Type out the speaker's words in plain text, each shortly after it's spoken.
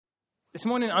This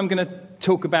morning I'm going to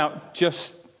talk about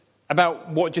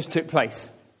what just took place.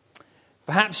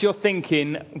 Perhaps you're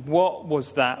thinking, what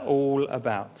was that all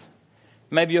about?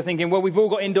 Maybe you're thinking, well, we've all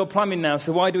got indoor plumbing now,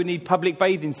 so why do we need public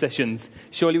bathing sessions?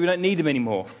 Surely we don't need them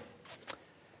anymore.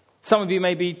 Some of you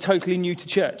may be totally new to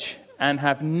church and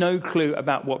have no clue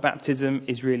about what baptism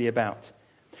is really about.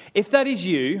 If that is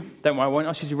you, don't worry, I won't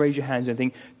ask you to raise your hands or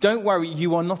anything. Don't worry,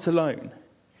 you are not alone.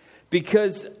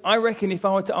 Because I reckon if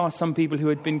I were to ask some people who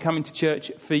had been coming to church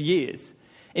for years,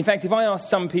 in fact, if I asked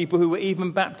some people who were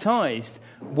even baptized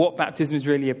what baptism is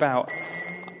really about,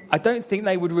 I don't think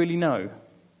they would really know.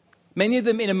 Many of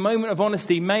them, in a moment of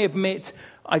honesty, may admit,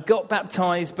 I got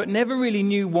baptized, but never really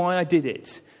knew why I did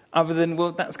it, other than,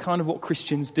 well, that's kind of what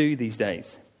Christians do these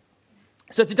days.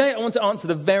 So today I want to answer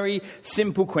the very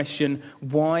simple question,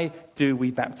 why do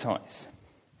we baptize?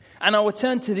 And I will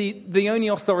turn to the only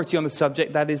authority on the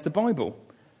subject, that is the Bible.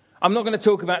 I'm not going to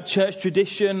talk about church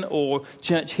tradition or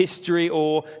church history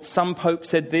or some pope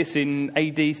said this in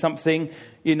AD something,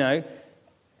 I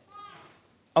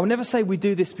will never say we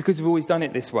do this because we've always done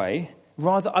it this way.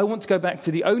 Rather, I want to go back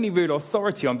to the only real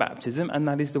authority on baptism, and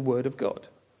that is the Word of God.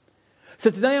 So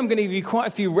today I'm going to give you quite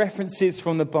a few references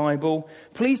from the Bible.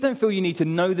 Please don't feel you need to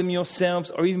know them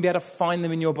yourselves or even be able to find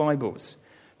them in your Bibles.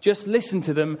 Just listen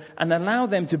to them and allow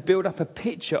them to build up a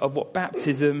picture of what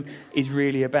baptism is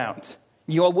really about.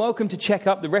 You are welcome to check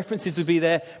up. The references will be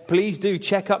there. Please do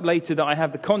check up later that I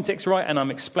have the context right and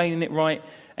I'm explaining it right.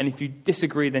 And if you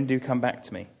disagree, then do come back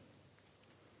to me.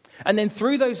 And then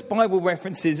through those Bible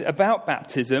references about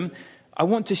baptism, I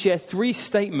want to share 3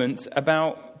 statements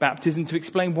about baptism to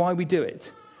explain why we do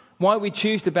it, why we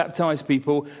choose to baptize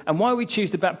people, and why we choose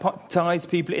to baptize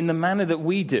people in the manner that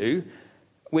we do,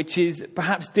 which is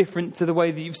perhaps different to the way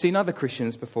that you've seen other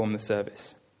Christians perform the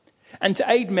service. And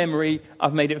to aid memory,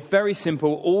 I've made it very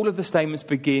simple. All of the statements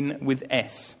begin with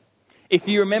S. If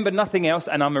you remember nothing else,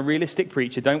 and I'm a realistic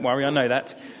preacher, don't worry, I know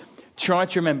that, try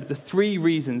to remember the 3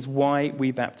 reasons why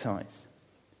we baptize.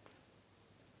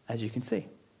 As you can see.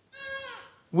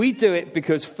 We do it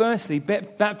because, firstly,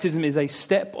 baptism is a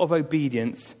step of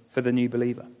obedience for the new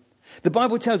believer. The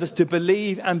Bible tells us to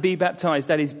believe and be baptized.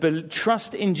 That is,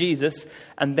 trust in Jesus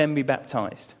and then be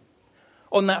baptized.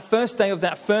 On that first day of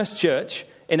that first church,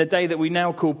 in a day that we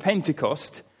now call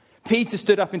Pentecost, Peter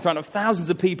stood up in front of thousands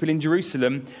of people in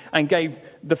Jerusalem and gave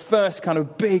the first kind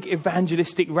of big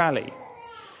evangelistic rally.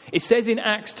 It says in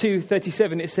Acts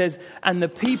 2:37, it says, and the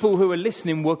people who were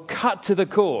listening were cut to the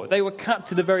core. They were cut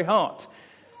to the very heart.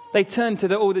 They turned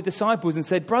to all the disciples and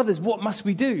said, brothers, what must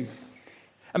we do?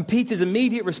 And Peter's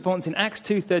immediate response in Acts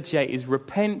 2:38 is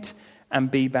repent and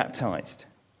be baptized.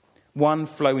 One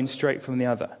flowing straight from the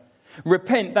other.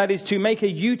 Repent, that is to make a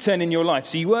U-turn in your life.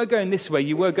 So you were going this way,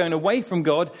 you were going away from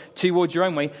God towards your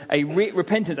own way. A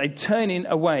repentance, a turning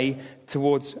away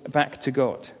towards back to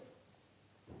God.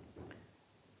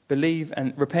 Believe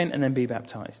and repent and then be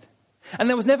baptized. And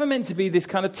there was never meant to be this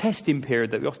kind of testing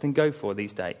period that we often go for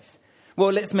these days.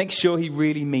 Well, let's make sure he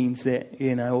really means it,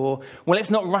 or, well,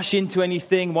 let's not rush into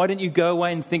anything. Why don't you go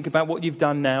away and think about what you've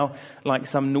done now, like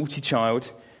some naughty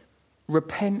child?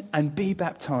 Repent and be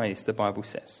baptized, the Bible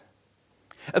says.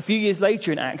 A few years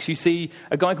later in Acts, you see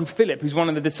a guy called Philip, who's one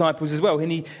of the disciples as well, and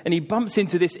he bumps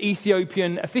into this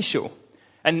Ethiopian official.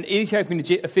 And Ethiopian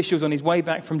official's on his way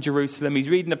back from Jerusalem. He's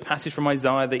reading a passage from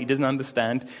Isaiah that he doesn't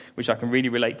understand, which I can really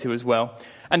relate to as well.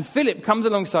 And Philip comes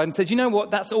alongside and says, you know what,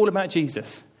 that's all about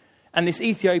Jesus. And this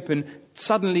Ethiopian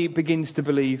suddenly begins to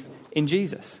believe in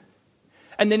Jesus.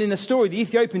 And then in the story, the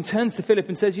Ethiopian turns to Philip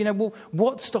and says, well,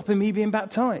 what's stopping me being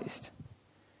baptized?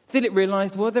 Philip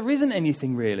realized, well, there isn't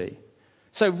anything really.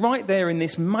 So right there in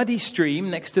this muddy stream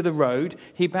next to the road,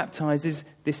 he baptizes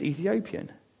this Ethiopian.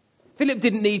 Philip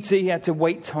didn't need to, he had to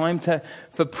wait time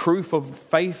for proof of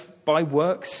faith by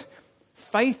works.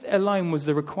 Faith alone was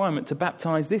the requirement to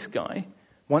baptize this guy.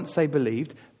 Once they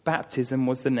believed, baptism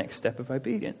was the next step of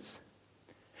obedience.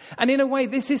 And in a way,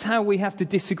 this is how we have to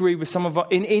disagree with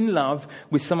in love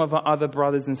with some of our other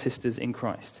brothers and sisters in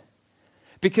Christ.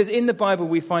 Because in the Bible,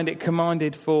 we find it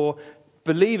commanded for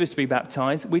believers to be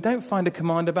baptized. We don't find a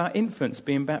command about infants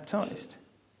being baptized.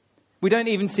 We don't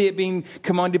even see it being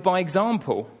commanded by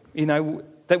example,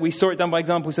 that we saw it done by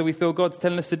example, so we feel God's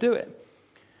telling us to do it.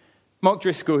 Mark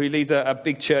Driscoll, who leads a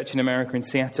big church in America in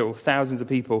Seattle, thousands of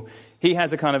people, he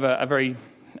has a kind of a very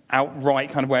outright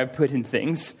kind of way of putting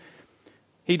things.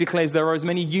 He declares there are as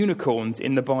many unicorns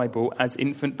in the Bible as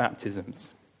infant baptisms.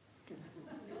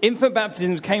 Infant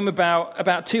baptisms came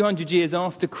about 200 years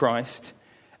after Christ,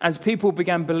 as people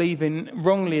began believing,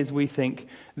 wrongly as we think,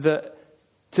 that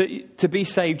to be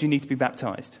saved you need to be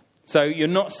baptized. So you're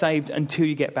not saved until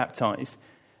you get baptized.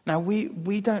 Now,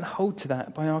 we don't hold to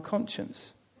that by our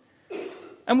conscience.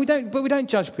 And we don't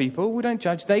judge people. We don't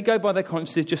judge. They go by their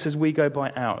consciences just as we go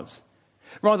by ours.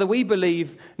 Rather, we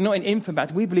believe not in infant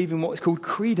baptism, we believe in what's called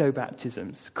credo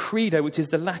baptisms. Credo, which is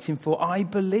the Latin for I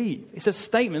believe. It's a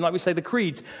statement, like we say the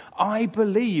creeds. I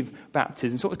believe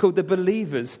baptism. It's what's called the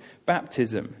believer's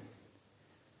baptism.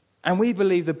 And we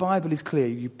believe the Bible is clear.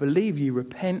 You believe, you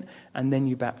repent, and then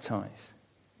you baptize.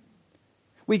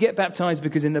 We get baptized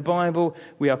because in the Bible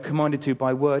we are commanded to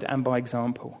by word and by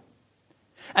example.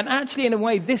 And actually, in a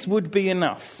way, this would be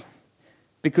enough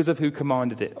because of who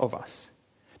commanded it of us.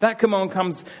 That command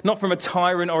comes not from a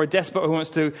tyrant or a despot who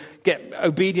wants to get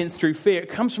obedience through fear. It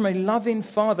comes from a loving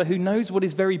Father who knows what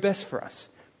is very best for us.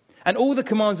 And all the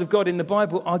commands of God in the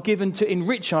Bible are given to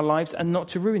enrich our lives and not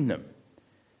to ruin them.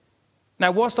 Now,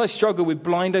 whilst I struggle with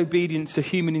blind obedience to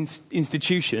human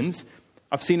institutions,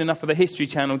 I've seen enough of the History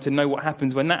Channel to know what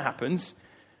happens when that happens.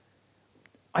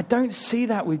 I don't see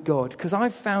that with God, because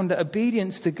I've found that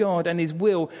obedience to God and his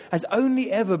will has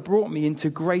only ever brought me into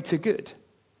greater good.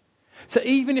 So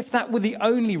even if that were the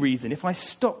only reason, if I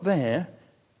stopped there,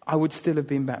 I would still have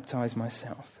been baptized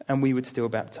myself, and we would still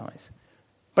baptize.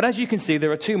 But as you can see,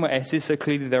 there are two more S's, so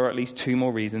clearly there are at least two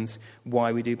more reasons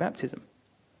why we do baptism.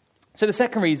 So the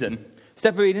second reason,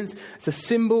 step of obedience, it's a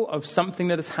symbol of something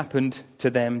that has happened to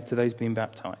them, to those being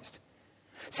baptized.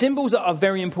 Symbols are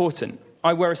very important.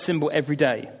 I wear a symbol every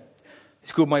day.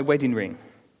 It's called my wedding ring.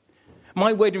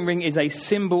 My wedding ring is a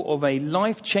symbol of a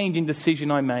life-changing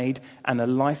decision I made and a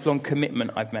lifelong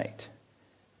commitment I've made.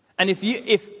 And if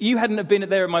you hadn't have been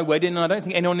there at my wedding, and I don't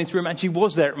think anyone in this room actually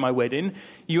was there at my wedding,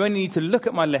 you only need to look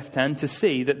at my left hand to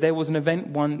see that there was an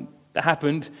event that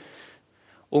happened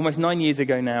almost 9 years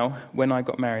ago now when I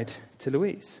got married to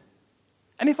Louise.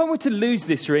 And if I were to lose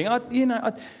this ring,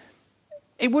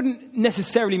 it wouldn't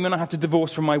necessarily mean I have to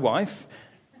divorce from my wife,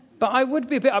 but I would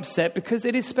be a bit upset because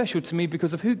it is special to me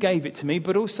because of who gave it to me,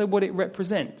 but also what it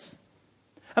represents.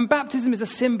 And baptism is a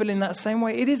symbol in that same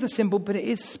way. It is a symbol, but it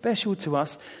is special to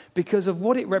us because of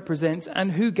what it represents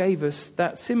and who gave us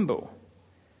that symbol.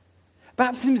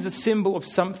 Baptism is a symbol of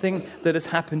something that has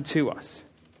happened to us.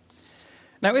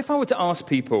 Now, if I were to ask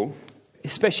people,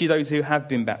 especially those who have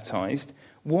been baptized,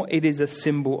 what it is a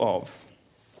symbol of,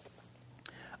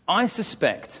 I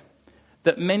suspect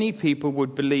that many people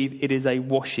would believe it is a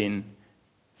washing,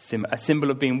 a symbol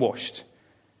of being washed.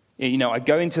 You know, I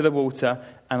go into the water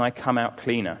and I come out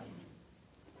cleaner.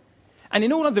 And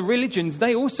in all other religions,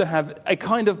 they also have a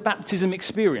kind of baptism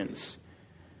experience.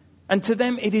 And to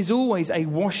them, it is always a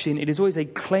washing, it is always a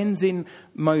cleansing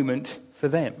moment for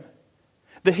them.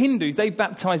 The Hindus, they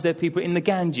baptize their people in the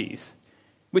Ganges,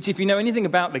 which if you know anything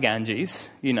about the Ganges,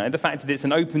 you know, the fact that it's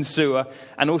an open sewer,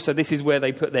 and also this is where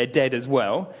they put their dead as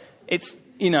well, it's,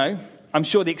 you know, I'm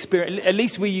sure the experience, at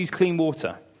least we use clean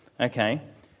water, okay?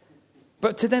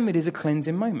 But to them it is a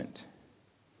cleansing moment.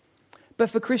 But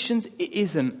for Christians, it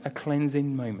isn't a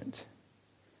cleansing moment.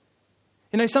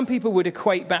 You know, some people would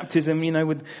equate baptism, you know,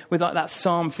 with like that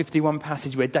Psalm 51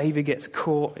 passage where David gets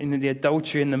caught in the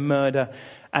adultery and the murder,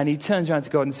 and he turns around to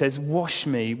God and says, wash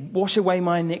me, wash away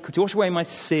my iniquity, wash away my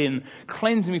sin,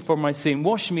 cleanse me from my sin,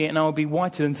 wash me and I will be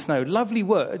whiter than snow. Lovely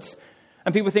words.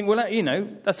 And people think, well, you know,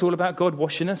 that's all about God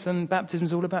washing us, and baptism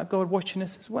is all about God washing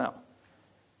us as well.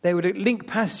 They would link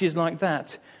passages like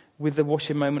that with the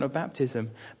washing moment of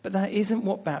baptism. But that isn't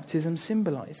what baptism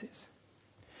symbolizes.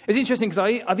 It's interesting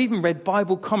because I've even read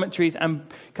Bible commentaries and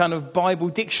kind of Bible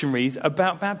dictionaries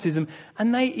about baptism,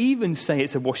 and they even say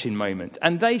it's a washing moment.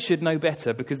 And they should know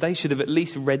better because they should have at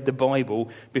least read the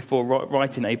Bible before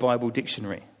writing a Bible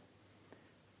dictionary.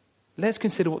 Let's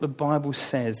consider what the Bible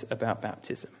says about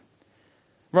baptism.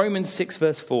 Romans 6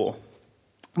 verse 4.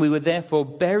 We were therefore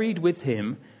buried with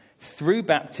him through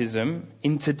baptism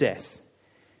into death,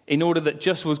 in order that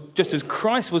just as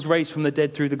Christ was raised from the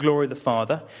dead through the glory of the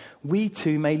Father, we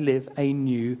too may live a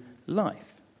new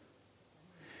life.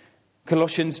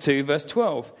 Colossians 2 verse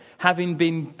 12. Having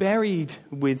been buried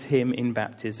with him in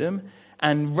baptism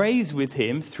and raised with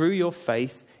him through your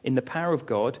faith in the power of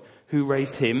God who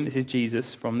raised him, this is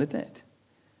Jesus, from the dead.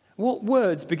 What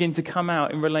words begin to come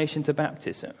out in relation to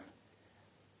baptism?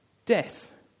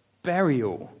 Death,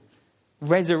 burial,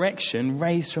 resurrection,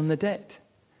 raised from the dead.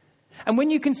 And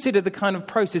when you consider the kind of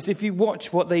process, if you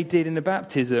watch what they did in the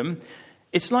baptism,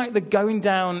 it's like the going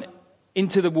down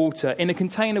into the water in a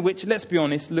container which, let's be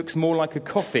honest, looks more like a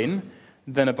coffin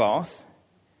than a bath.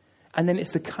 And then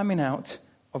it's the coming out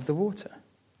of the water.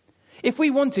 If we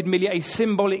wanted merely a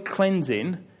symbolic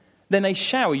cleansing, then a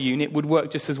shower unit would work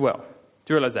just as well.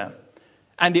 Do you realise that?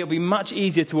 And it'll be much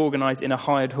easier to organise in a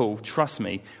hired hall, trust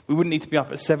me. We wouldn't need to be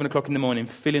up at 7 o'clock in the morning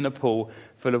filling a pool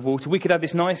full of water. We could have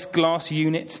this nice glass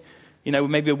unit, with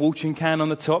maybe a watering can on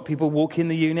the top. People walk in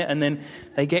the unit and then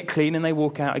they get clean and they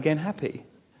walk out again happy,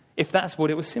 if that's what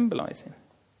it was symbolising.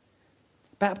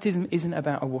 Baptism isn't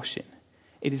about a washing.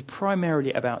 It is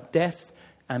primarily about death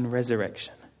and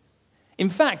resurrection. In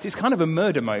fact, it's kind of a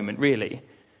murder moment, really.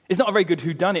 It's not a very good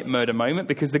whodunit murder moment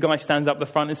because the guy stands up the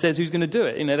front and says who's going to do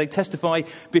it. They testify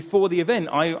before the event,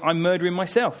 I'm murdering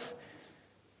myself.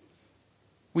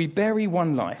 We bury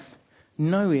one life,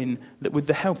 knowing that with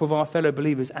the help of our fellow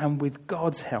believers and with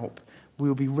God's help, we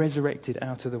will be resurrected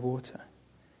out of the water.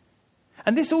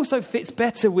 And this also fits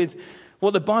better with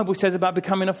what the Bible says about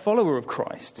becoming a follower of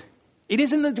Christ. It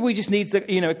isn't that we just need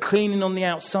a cleaning on the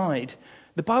outside.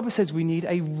 The Bible says we need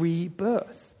a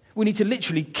rebirth. We need to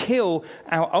literally kill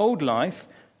our old life,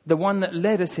 the one that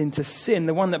led us into sin,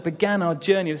 the one that began our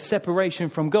journey of separation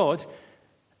from God,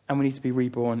 and we need to be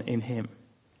reborn in him.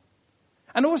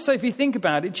 And also, if you think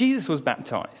about it, Jesus was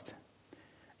baptized.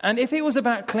 And if it was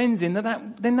about cleansing,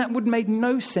 then that would make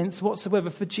no sense whatsoever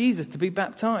for Jesus to be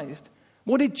baptized.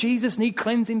 What did Jesus need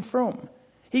cleansing from?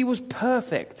 He was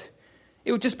perfect.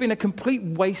 It would just been a complete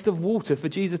waste of water for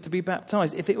Jesus to be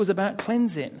baptized if it was about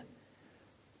cleansing.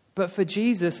 But for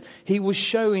Jesus, he was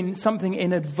showing something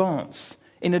in advance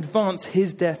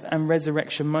his death and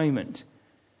resurrection moment.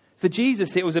 For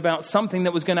Jesus, it was about something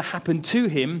that was going to happen to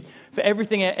him. For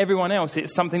everyone else,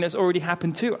 it's something that's already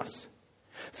happened to us.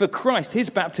 For Christ, his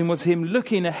baptism was him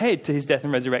looking ahead to his death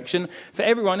and resurrection. For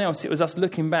everyone else, it was us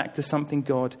looking back to something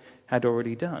God had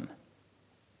already done.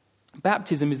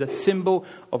 Baptism is a symbol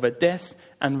of a death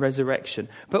and resurrection.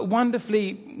 But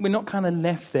wonderfully, we're not kind of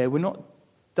left there. We're not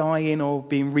dying or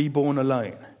being reborn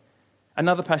alone.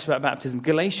 Another passage about baptism,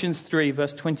 Galatians 3,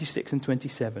 verse 26 and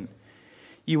 27.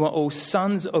 You are all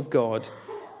sons of God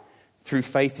through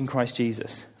faith in Christ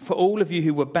Jesus. For all of you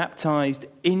who were baptized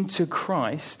into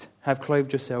Christ have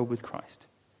clothed yourself with Christ.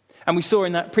 And we saw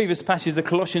in that previous passage, the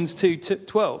Colossians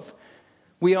 2:12,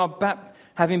 we are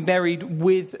having buried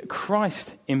with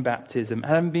Christ in baptism,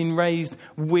 having been raised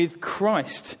with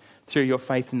Christ through your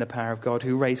faith in the power of God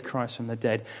who raised Christ from the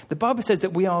dead. The Bible says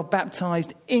that we are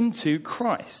baptized into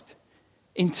Christ,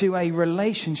 into a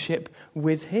relationship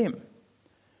with him.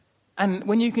 And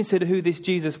when you consider who this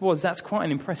Jesus was, that's quite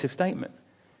an impressive statement.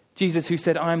 Jesus who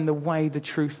said, I am the way, the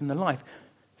truth, and the life.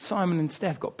 Simon and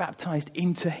Steph got baptized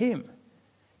into him.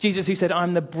 Jesus who said,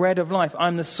 I'm the bread of life,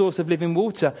 I'm the source of living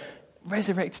water,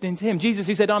 resurrected into him. Jesus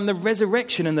who said, I'm the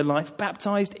resurrection and the life,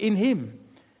 baptized in him.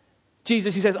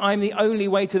 Jesus who says, I'm the only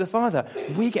way to the Father.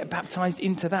 We get baptized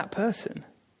into that person.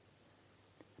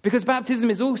 Because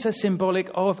baptism is also symbolic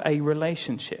of a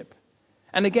relationship.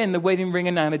 And again, the wedding ring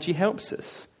analogy helps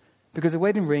us. Because a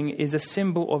wedding ring is a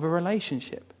symbol of a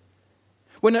relationship.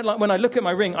 When I look at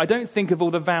my ring, I don't think of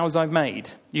all the vows I've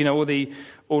made.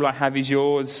 All I have is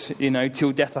yours,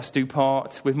 till death us do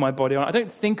part with my body. I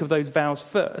don't think of those vows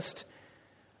first.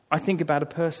 I think about a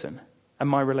person and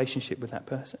my relationship with that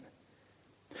person.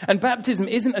 And baptism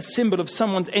isn't a symbol of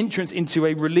someone's entrance into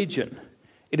a religion.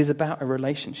 It is about a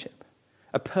relationship,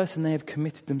 a person they have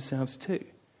committed themselves to.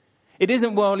 It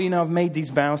isn't, I've made these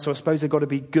vows, so I suppose I've got to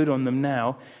be good on them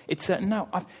now. It's a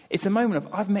moment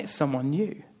of, I've met someone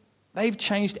new. They've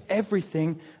changed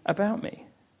everything about me.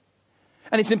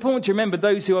 And it's important to remember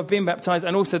those who have been baptized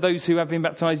and also those who have been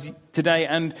baptized today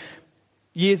and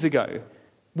years ago.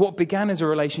 What began as a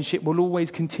relationship will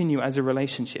always continue as a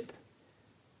relationship.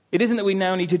 It isn't that we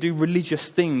now need to do religious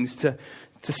things to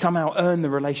somehow earn the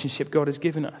relationship God has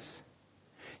given us.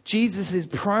 Jesus'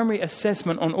 primary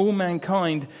assessment on all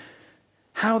mankind,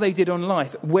 how they did on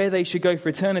life, where they should go for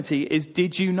eternity, is,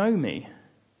 did you know me?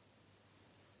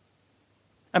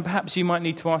 And perhaps you might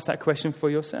need to ask that question for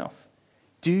yourself.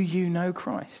 Do you know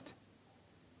Christ?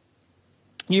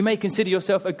 You may consider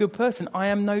yourself a good person. I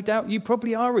am no doubt you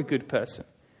probably are a good person.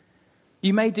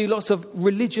 You may do lots of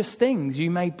religious things. You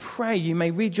may pray. You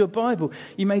may read your Bible.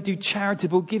 You may do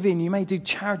charitable giving. You may do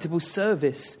charitable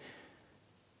service.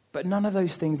 But none of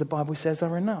those things, the Bible says,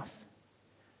 are enough.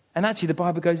 And actually, the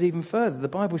Bible goes even further. The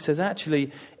Bible says,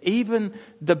 actually, even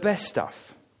the best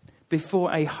stuff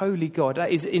before a holy God,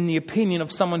 that is in the opinion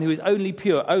of someone who is only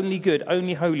pure, only good,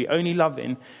 only holy, only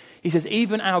loving, he says,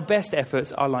 even our best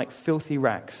efforts are like filthy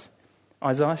rags.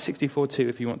 Isaiah 64:2,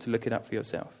 if you want to look it up for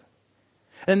yourself.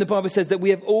 And then the Bible says that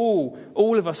we have all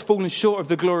of us fallen short of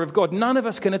the glory of God. None of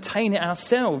us can attain it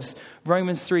ourselves.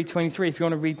 Romans 3:23, if you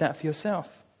want to read that for yourself.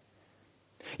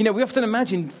 We often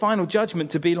imagine final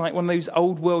judgment to be like one of those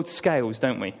old world scales,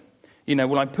 don't we?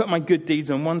 I put my good deeds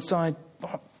on one side,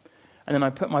 and and then I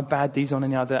put my bad deeds on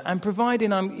in the other. And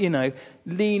providing I'm,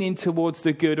 leaning towards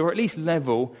the good, or at least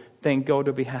level, then God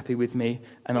will be happy with me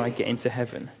and I get into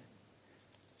heaven.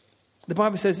 The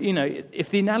Bible says,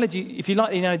 if you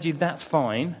like the analogy, that's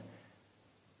fine.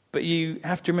 But you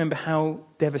have to remember how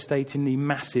devastatingly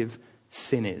massive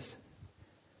sin is.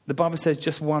 The Bible says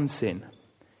just one sin.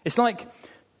 It's like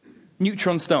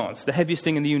neutron stars, the heaviest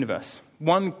thing in the universe.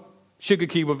 One sugar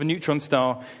cube of a neutron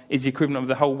star is the equivalent of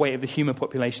the whole weight of the human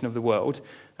population of the world.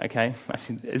 Okay,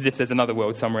 as if there's another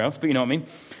world somewhere else, but you know what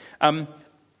I mean.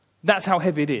 That's how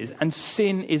heavy it is. And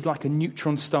sin is like a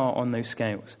neutron star on those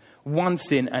scales. One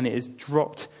sin and it is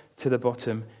dropped to the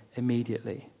bottom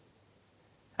immediately.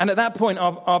 And at that point,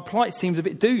 our plight seems a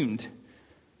bit doomed.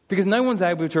 Because no one's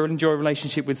able to enjoy a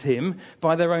relationship with him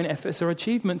by their own efforts or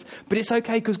achievements. But it's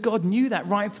okay because God knew that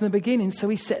right from the beginning. So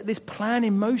he set this plan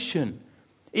in motion.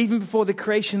 Even before the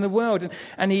creation of the world.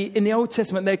 And in the Old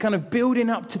Testament, they're kind of building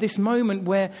up to this moment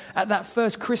where at that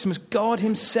first Christmas, God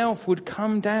himself would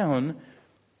come down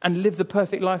and live the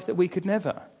perfect life that we could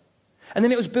never. And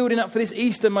then it was building up for this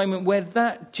Easter moment where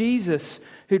that Jesus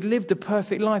who'd lived a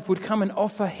perfect life would come and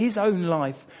offer his own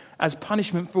life as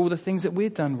punishment for all the things that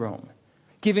we'd done wrong.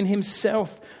 Giving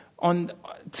himself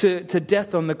to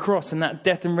death on the cross, and that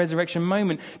death and resurrection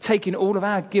moment, taking all of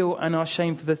our guilt and our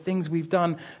shame for the things we've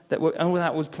done, all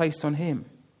that was placed on him.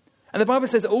 And the Bible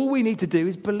says all we need to do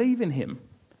is believe in him.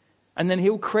 And then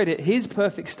he'll credit his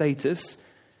perfect status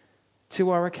to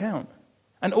our account.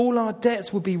 And all our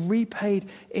debts will be repaid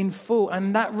in full.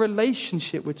 And that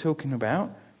relationship we're talking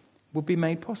about will be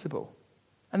made possible.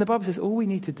 And the Bible says all we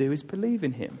need to do is believe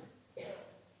in him.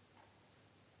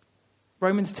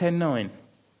 Romans 10:9,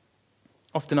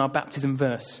 often our baptism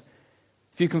verse.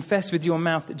 If you confess with your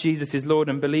mouth that Jesus is Lord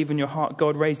and believe in your heart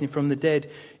God raised him from the dead,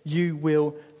 you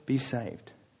will be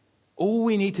saved. All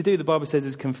we need to do, the Bible says,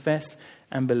 is confess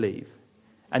and believe.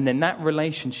 And then that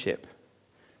relationship,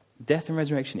 death and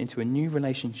resurrection into a new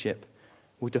relationship,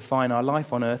 will define our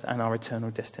life on earth and our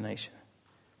eternal destination.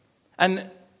 And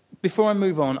before I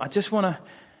move on, I do want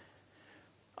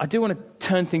to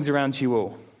turn things around to you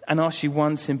all and ask you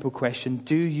one simple question.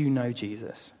 Do you know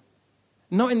Jesus?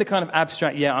 Not in the kind of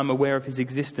abstract, I'm aware of his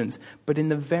existence, but in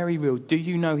the very real, do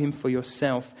you know him for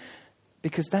yourself?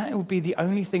 Because that will be the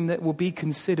only thing that will be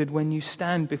considered when you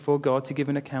stand before God to give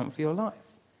an account for your life.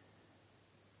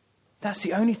 That's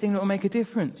the only thing that will make a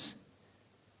difference.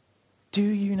 Do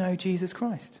you know Jesus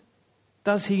Christ?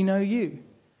 Does he know you?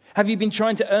 Have you been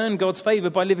trying to earn God's favor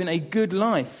by living a good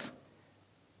life?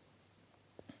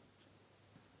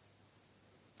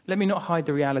 Let me not hide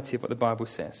the reality of what the Bible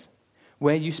says.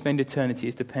 Where you spend eternity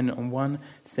is dependent on one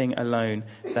thing alone.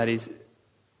 That is,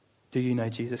 do you know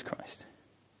Jesus Christ?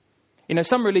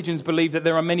 Some religions believe that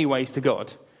there are many ways to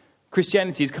God.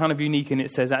 Christianity is kind of unique and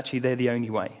it says actually they're the only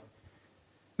way.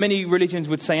 Many religions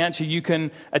would say actually you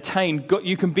can attain God,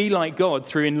 you can be like God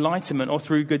through enlightenment or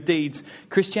through good deeds.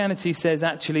 Christianity says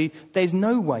actually there's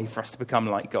no way for us to become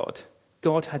like God.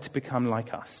 God had to become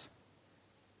like us.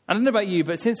 I don't know about you,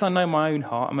 but since I know my own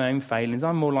heart and my own failings,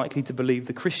 I'm more likely to believe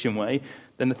the Christian way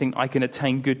than to think I can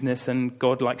attain goodness and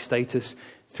God-like status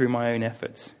through my own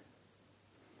efforts.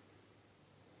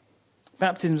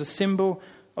 Baptism is a symbol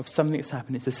of something that's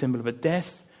happened. It's a symbol of a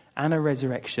death and a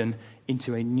resurrection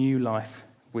into a new life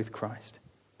with Christ.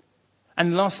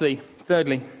 And lastly,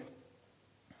 thirdly,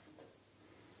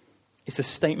 it's a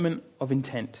statement of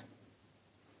intent.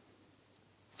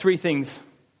 Three things.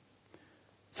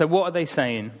 So what are they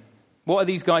saying? What are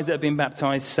these guys that have been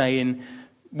baptized saying?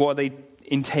 What are they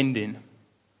intending?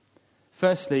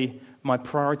 Firstly, my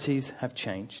priorities have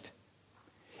changed.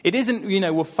 It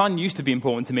isn't, fun used to be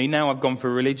important to me. Now I've gone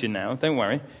for religion now. Don't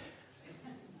worry.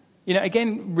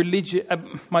 Again, religion.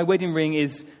 My wedding ring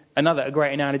is a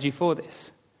great analogy for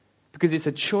this. Because it's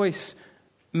a choice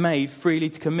made freely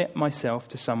to commit myself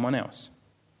to someone else.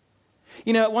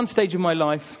 At one stage of my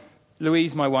life,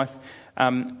 Louise, my wife,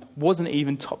 wasn't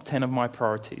even top 10 of my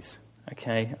priorities.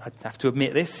 Okay, I have to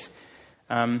admit this.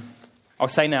 I'll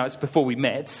say now it's before we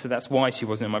met, so that's why she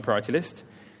wasn't on my priority list.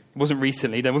 It wasn't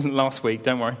recently, that wasn't last week,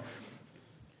 don't worry.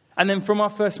 And then from our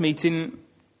first meeting,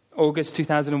 August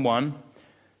 2001,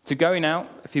 to going out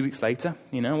a few weeks later,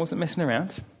 I wasn't messing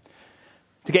around.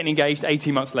 To getting engaged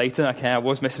 18 months later, okay, I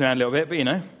was messing around a little bit, but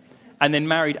And then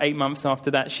married 8 months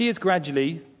after that. She has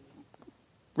gradually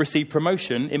received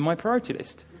promotion in my priority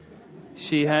list.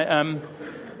 She had,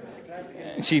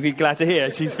 she'd be glad to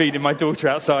hear. She's feeding my daughter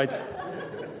outside.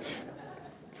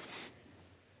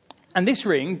 And this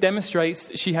ring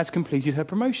demonstrates she has completed her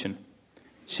promotion.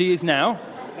 She is now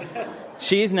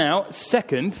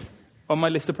second on my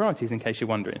list of priorities, in case you're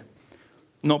wondering.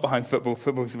 Not behind football.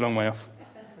 Football's a long way off.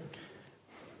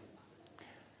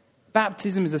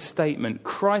 Baptism is a statement.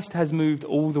 Christ has moved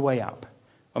all the way up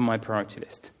on my priority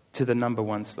list to the number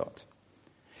one slot.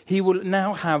 He will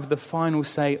now have the final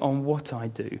say on what I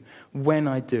do, when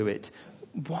I do it,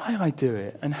 why I do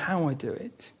it, and how I do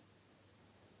it.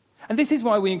 And this is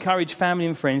why we encourage family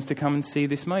and friends to come and see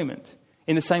this moment,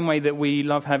 in the same way that we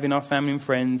love having our family and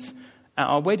friends at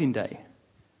our wedding day.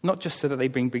 Not just so that they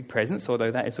bring big presents,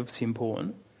 although that is obviously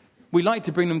important. We like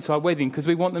to bring them to our wedding because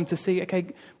we want them to see,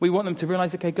 we want them to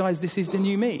realize, guys, this is the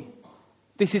new me.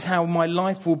 This is how my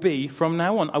life will be from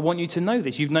now on. I want you to know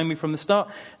this. You've known me from the start.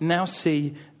 Now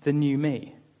see the new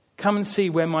me. Come and see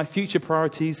where my future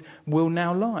priorities will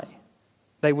now lie.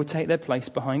 They will take their place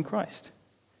behind Christ.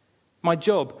 My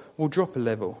job will drop a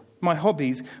level. My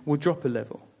hobbies will drop a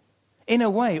level. In a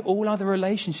way, all other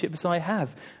relationships I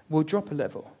have will drop a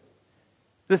level.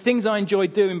 The things I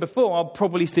enjoyed doing before, I'll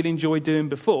probably still enjoy doing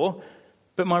before,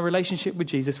 but my relationship with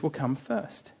Jesus will come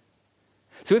first.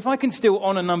 So if I can still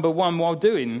honour number one while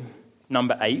doing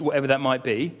number 8, whatever that might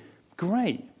be,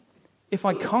 great. If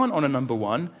I can't honour number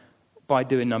one by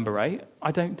doing number 8,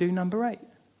 I don't do number 8.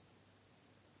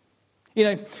 You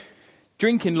know,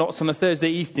 drinking lots on a Thursday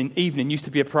evening used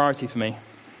to be a priority for me.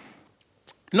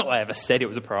 Not that I ever said it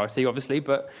was a priority, obviously,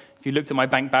 but if you looked at my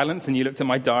bank balance and you looked at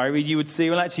my diary, you would see,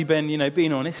 well, actually, Ben,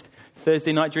 being honest,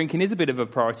 Thursday night drinking is a bit of a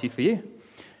priority for you.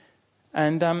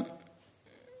 And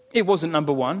it wasn't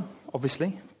number one,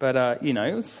 obviously, but,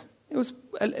 it was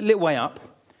a little way up.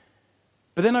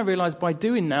 But then I realised by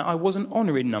doing that, I wasn't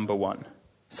honouring number one,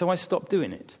 so I stopped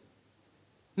doing it.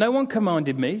 No one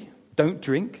commanded me, don't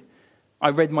drink. I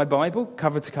read my Bible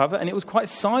cover to cover, and it was quite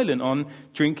silent on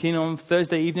drinking on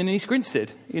Thursday evening in East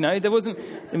Grinstead. There was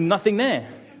nothing there.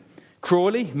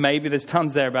 Crawley, maybe there's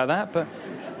tons there about that, but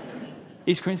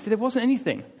East Grinstead, there wasn't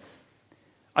anything.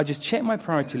 I just checked my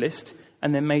priority list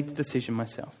and then made the decision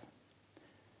myself.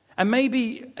 And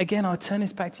maybe, again, I'll turn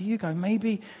this back to you guys.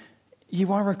 Maybe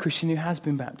you are a Christian who has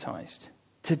been baptized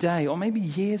today, or maybe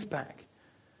years back.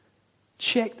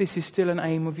 Check this is still an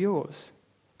aim of yours.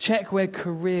 Check where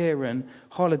career and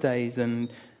holidays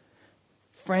and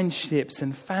friendships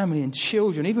and family and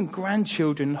children, even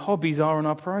grandchildren and hobbies are on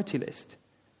our priority list.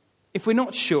 If we're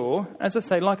not sure, as I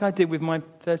say, like I did with my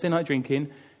Thursday night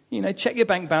drinking, check your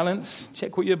bank balance,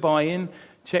 check what you're buying,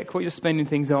 check what you're spending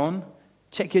things on,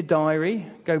 check your diary,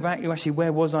 go back, actually,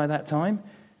 where was I that time?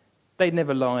 They'd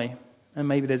never lie, and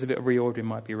maybe there's a bit of reordering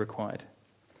might be required.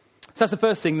 So that's the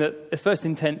first thing, the first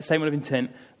intent, statement of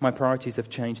intent, my priorities have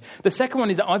changed. The second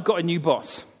one is that I've got a new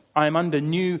boss. I am under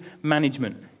new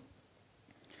management.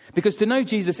 Because to know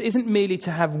Jesus isn't merely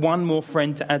to have one more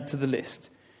friend to add to the list.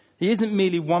 He isn't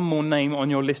merely one more name on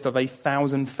your list of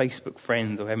 1,000 Facebook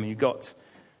friends or however many you've got.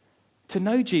 To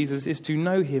know Jesus is to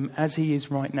know him as he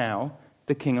is right now,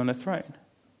 the king on a throne.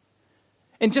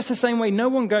 In just the same way, no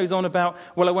one goes on about,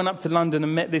 well, I went up to London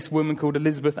and met this woman called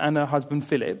Elizabeth and her husband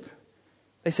Philip.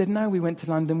 They said, no, we went to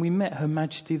London, we met Her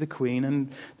Majesty the Queen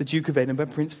and the Duke of Edinburgh,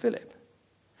 Prince Philip.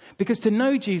 Because to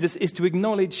know Jesus is to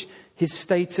acknowledge his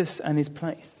status and his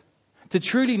place. To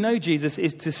truly know Jesus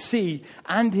is to see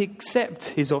and accept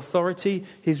his authority,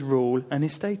 his rule, and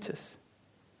his status.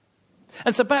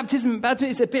 And so baptism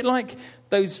is a bit like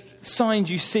those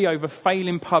signs you see over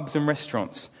failing pubs and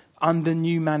restaurants under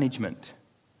new management.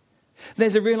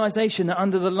 There's a realization that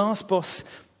under the last boss,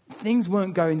 things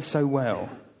weren't going so well.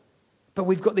 But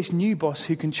we've got this new boss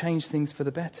who can change things for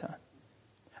the better.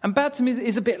 And baptism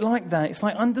is a bit like that. It's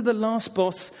like under the last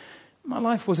boss, my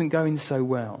life wasn't going so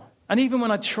well. And even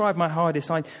when I tried my hardest,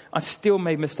 I still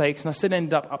made mistakes and I still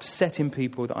ended up upsetting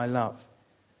people that I love.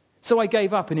 So I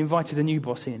gave up and invited a new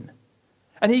boss in.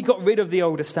 And he got rid of the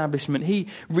old establishment. He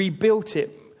rebuilt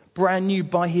it brand new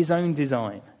by his own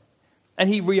design. And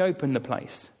he reopened the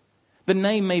place. The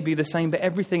name may be the same, but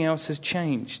everything else has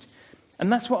changed.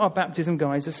 And that's what our baptism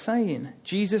guys are saying.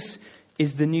 Jesus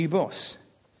is the new boss.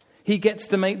 He gets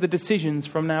to make the decisions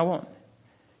from now on.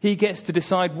 He gets to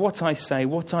decide what I say,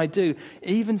 what I do,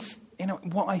 even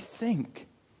what I think.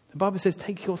 The Bible says,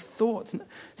 take your thoughts,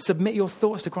 submit your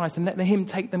thoughts to Christ and let him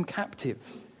take them captive,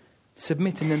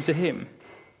 submitting them to him.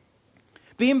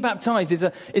 Being baptized is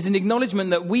an acknowledgement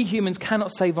that we humans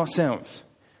cannot save ourselves.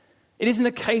 It isn't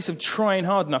a case of trying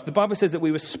hard enough. The Bible says that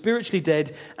we were spiritually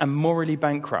dead and morally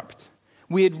bankrupt.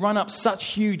 We had run up such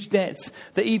huge debts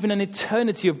that even an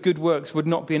eternity of good works would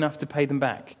not be enough to pay them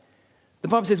back. The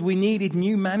Bible says we needed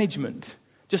new management,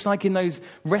 just like in those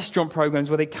restaurant programs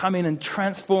where they come in and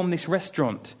transform this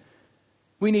restaurant.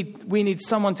 We need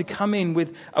someone to come in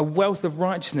with a wealth of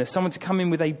righteousness, someone to come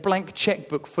in with a blank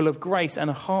checkbook full of grace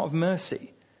and a heart of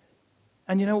mercy.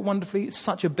 And you know what, wonderfully,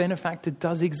 such a benefactor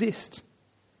does exist.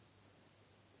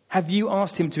 Have you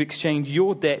asked him to exchange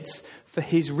your debts for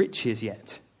his riches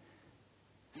yet?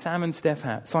 Simon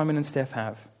and Steph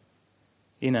have.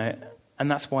 And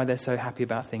that's why they're so happy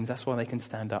about things. That's why they can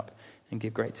stand up and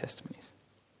give great testimonies.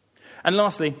 And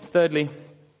lastly, thirdly,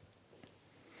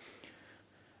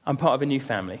 I'm part of a new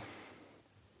family.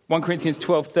 1 Corinthians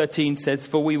 12:13 says,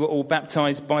 "For we were all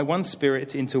baptized by one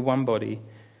Spirit into one body."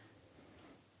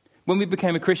 When we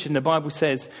became a Christian, the Bible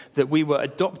says that we were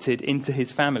adopted into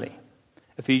his family.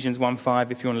 Ephesians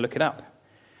 1:5, if you want to look it up.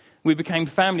 We became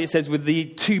family, it says, with the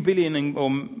 2 billion or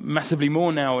massively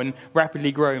more now and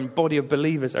rapidly growing body of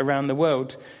believers around the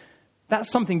world.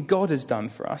 That's something God has done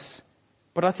for us.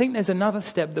 But I think there's another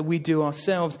step that we do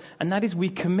ourselves, and that is we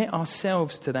commit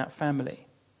ourselves to that family.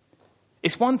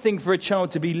 It's one thing for a child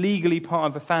to be legally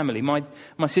part of a family. My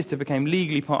sister became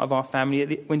legally part of our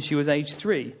family when she was age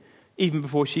 3, even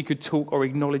before she could talk or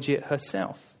acknowledge it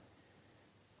herself.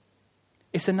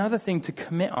 It's another thing to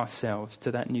commit ourselves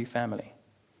to that new family.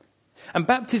 And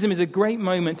baptism is a great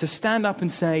moment to stand up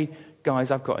and say,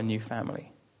 guys, I've got a new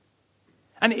family.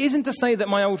 And it isn't to say that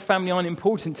my old family aren't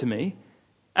important to me.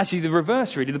 Actually, the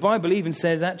reverse, really. The Bible even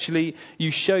says, actually,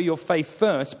 you show your faith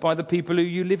first by the people who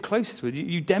you live closest with.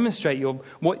 You demonstrate your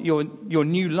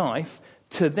new life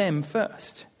to them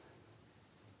first.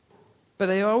 But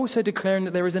they are also declaring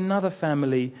that there is another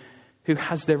family who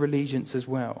has their allegiance as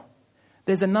well.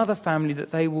 There's another family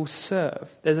that they will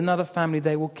serve. There's another family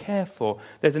they will care for.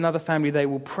 There's another family they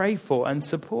will pray for and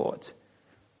support.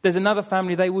 There's another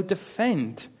family they will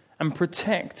defend and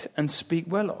protect and speak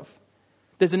well of.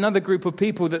 There's another group of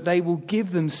people that they will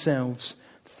give themselves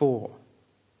for.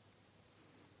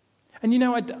 And using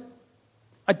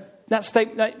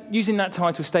that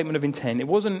title, Statement of Intent, it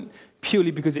wasn't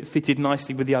purely because it fitted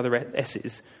nicely with the other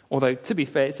S's. Although, to be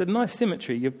fair, it's a nice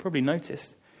symmetry, you've probably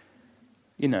noticed.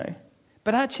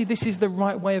 But actually, this is the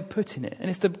right way of putting it. And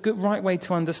it's the right way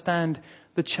to understand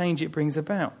the change it brings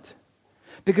about.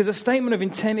 Because a statement of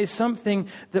intent is something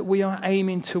that we are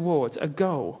aiming towards, a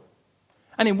goal.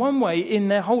 And in one way, in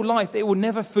their whole life, it will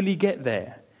never fully get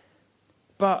there.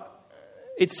 But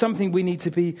it's something we need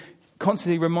to be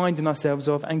constantly reminding ourselves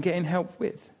of and getting help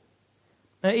with.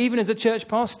 Now, even as a church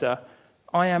pastor,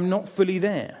 I am not fully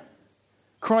there.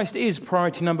 Christ is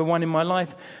priority number one in my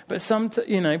life, but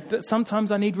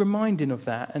sometimes I need reminding of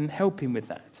that and helping with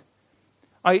that.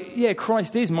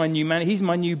 Christ is my new man, he's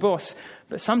my new boss,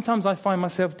 but sometimes I find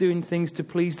myself doing things to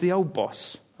please the old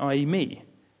boss, i.e. me.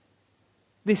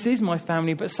 This is my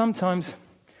family, but sometimes,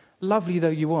 lovely though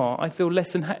you are, I feel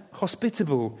less than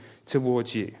hospitable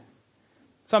towards you.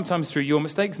 Sometimes through your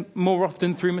mistakes, more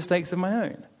often through mistakes of my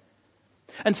own.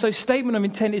 And so statement of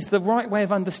intent is the right way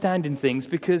of understanding things,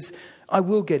 because I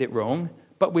will get it wrong,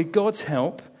 but with God's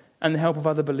help and the help of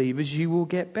other believers, you will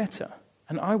get better,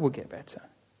 and I will get better.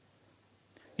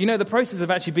 The process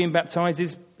of actually being baptized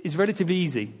is relatively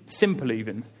easy, simple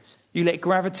even. You let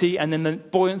gravity and then the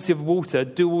buoyancy of water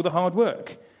do all the hard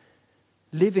work.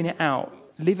 Living out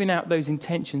those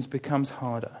intentions becomes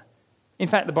harder. In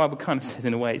fact, the Bible kind of says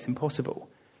in a way it's impossible.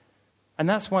 And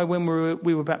that's why when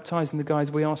we were baptizing the guys,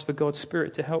 we asked for God's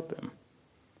Spirit to help them.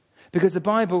 Because the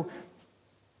Bible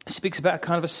speaks about a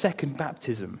kind of a second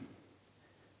baptism.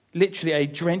 Literally a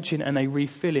drenching and a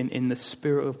refilling in the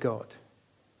Spirit of God.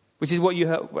 Which is what you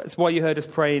heard. That's why you heard us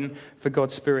praying for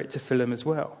God's Spirit to fill them as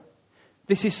well.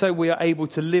 This is so we are able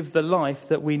to live the life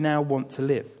that we now want to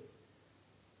live.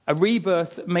 A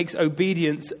rebirth makes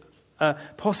obedience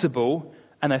possible,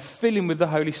 and a filling with the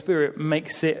Holy Spirit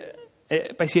makes it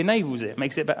basically enables it,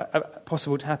 makes it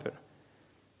possible to happen.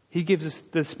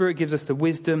 The Spirit gives us the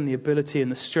wisdom, the ability, and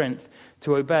the strength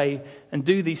to obey and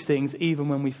do these things even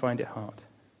when we find it hard.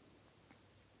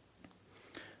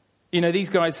 These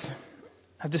guys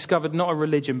have discovered not a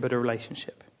religion, but a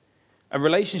relationship. A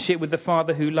relationship with the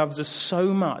Father who loves us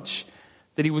so much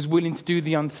that he was willing to do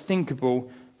the unthinkable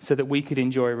so that we could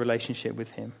enjoy a relationship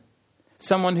with him.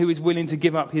 Someone who is willing to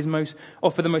give up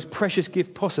offer the most precious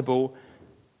gift possible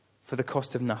for the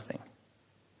cost of nothing.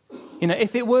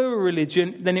 If it were a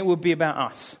religion, then it would be about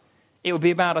us. It would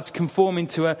be about us conforming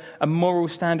to a moral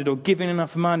standard or giving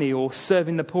enough money or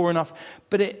serving the poor enough.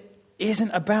 But it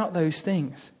isn't about those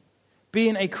things.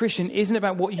 Being a Christian isn't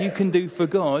about what you can do for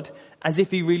God as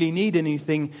if he really needed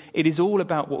anything. It is all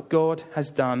about what God has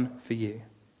done for you.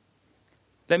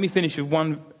 Let me finish with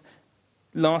one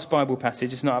last Bible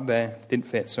passage. It's not up there. Didn't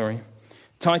fit, sorry.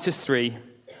 Titus 3.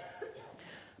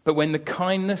 But when the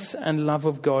kindness and love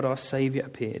of God our Saviour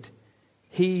appeared,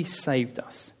 he saved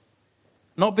us.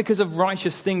 Not because of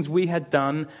righteous things we had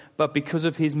done, but because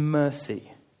of his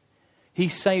mercy. He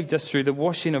saved us through the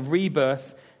washing of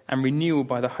rebirth and renewal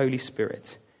by the Holy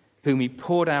Spirit, whom he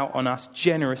poured out on us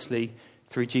generously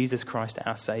through Jesus Christ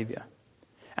our Saviour.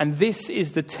 And this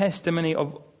is the testimony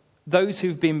of those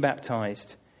who've been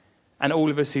baptized and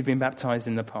all of us who've been baptized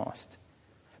in the past.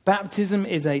 Baptism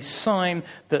is a sign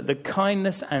that the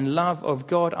kindness and love of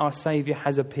God our Saviour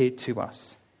has appeared to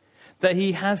us. That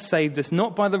he has saved us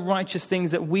not by the righteous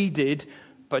things that we did,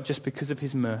 but just because of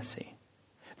his mercy.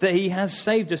 That he has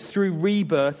saved us through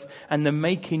rebirth and the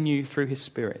making new through his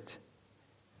Spirit.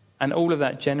 And all of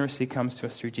that generously comes to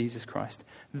us through Jesus Christ.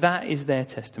 That is their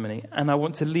testimony. And I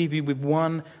want to leave you with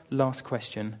one last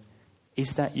question.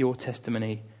 Is that your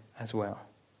testimony as well?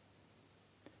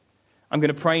 I'm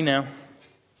going to pray now.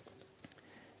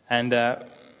 And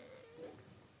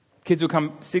kids will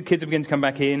begin to come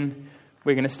back in.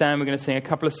 We're going to stand. We're going to sing a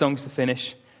couple of songs to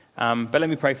finish. But let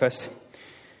me pray first.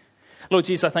 Lord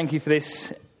Jesus, I thank you for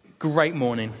this great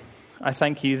morning. I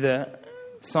thank you that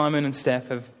Simon and Steph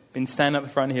have been standing up the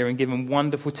front here and given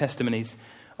wonderful testimonies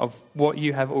of what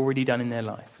you have already done in their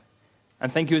life.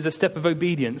 And thank you as a step of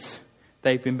obedience,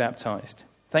 they've been baptized.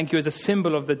 Thank you as a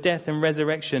symbol of the death and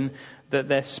resurrection that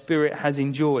their spirit has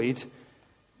enjoyed,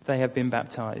 they have been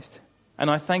baptized.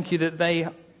 And I thank you that they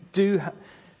do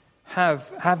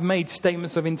have made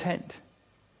statements of intent.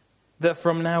 That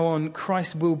from now on,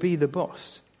 Christ will be the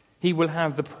boss. He will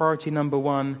have the priority number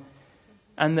one.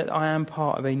 And that I am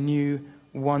part of a new,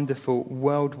 wonderful,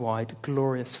 worldwide,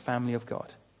 glorious family of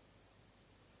God.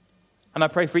 And I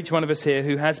pray for each one of us here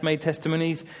who has made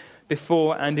testimonies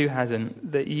before and who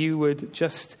hasn't, that you would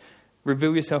just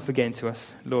reveal yourself again to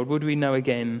us. Lord, would we know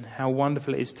again how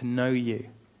wonderful it is to know you?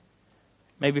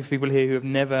 Maybe for people here who have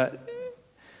never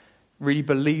really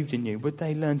believed in you, would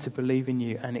they learn to believe in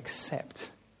you and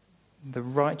accept the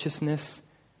righteousness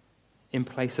in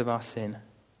place of our sin?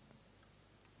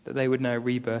 That they would know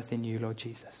rebirth in you, Lord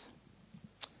Jesus.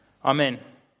 Amen.